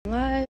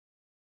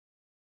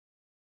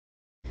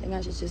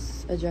think I should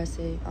just address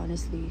it,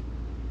 honestly,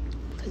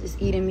 because it's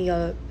eating me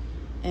up,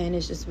 and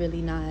it's just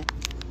really not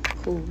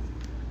cool.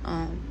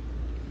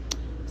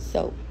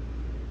 So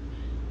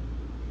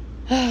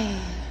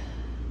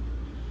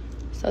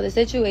the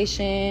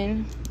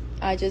situation,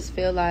 I just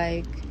feel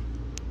like,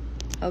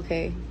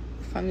 okay,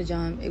 from the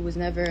jump, it was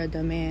never a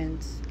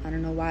demand. I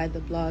don't know why the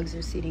blogs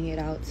are seeding it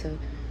out to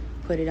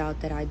put it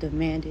out that I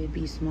demanded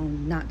B.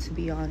 Simone not to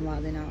be on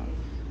Wild 'N Out.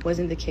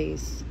 Wasn't the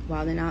case.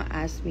 Wild 'N Out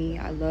asked me.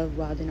 I love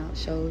Wild 'N Out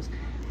shows.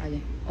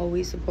 I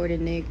always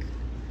supported Nick.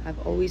 I've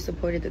always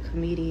supported the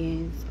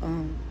comedians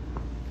on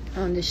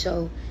the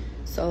show.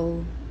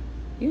 So,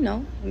 you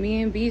know,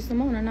 me and B.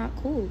 Simone are not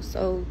cool.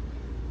 So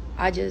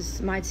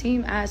my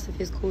team asked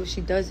if it's cool if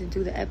she doesn't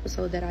do the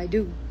episode that I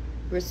do,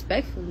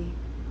 respectfully.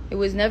 It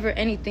was never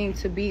anything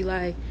to be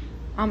like,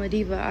 I'm a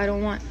diva,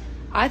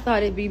 I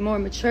thought it'd be more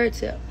mature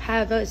to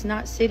have us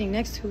not sitting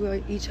next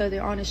to each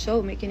other on a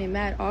show, making it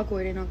mad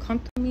awkward and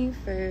uncomfortable. Me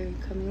for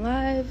coming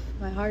live,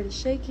 my heart is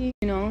shaking.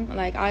 You know,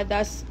 like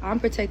I'm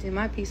protecting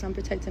my peace, I'm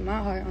protecting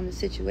my heart on the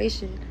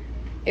situation.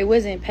 It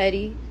wasn't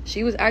petty.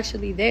 She was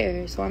actually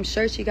there, so I'm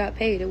sure she got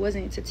paid. It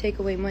wasn't to take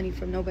away money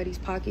from nobody's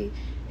pocket.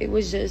 It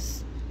was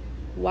just,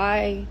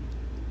 why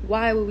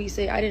would we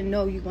say, I didn't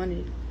know you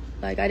wanted,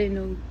 like, I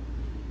don't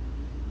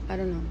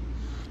know.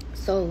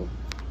 So,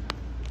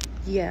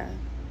 yeah.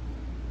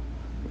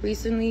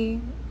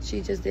 Recently,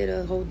 she just did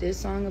a whole diss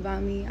song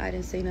about me. I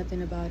didn't say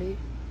nothing about it.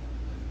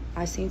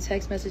 I seen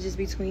text messages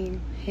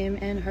between him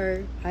and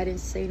her. I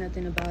didn't say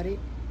nothing about it.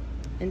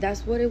 And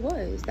that's what it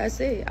was. That's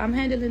it. I'm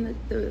handling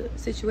the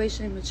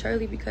situation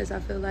maturely because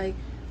I feel like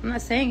I'm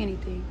not saying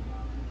anything.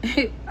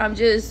 I'm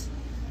just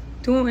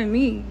doing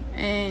me.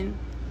 And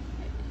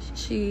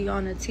she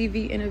on a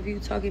TV interview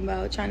talking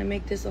about trying to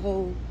make this a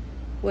whole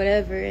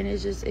whatever. And it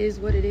just is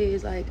what it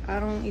is. Like, I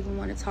don't even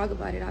want to talk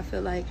about it. I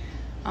feel like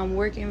I'm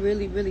working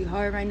really, really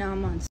hard right now.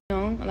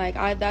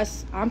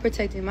 I'm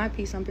protecting my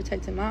peace. I'm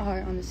protecting my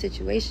heart on the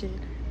situation.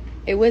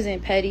 It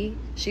wasn't petty.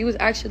 She was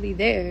actually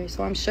there,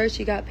 so I'm sure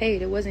she got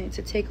paid. It wasn't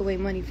to take away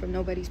money from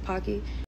nobody's pocket.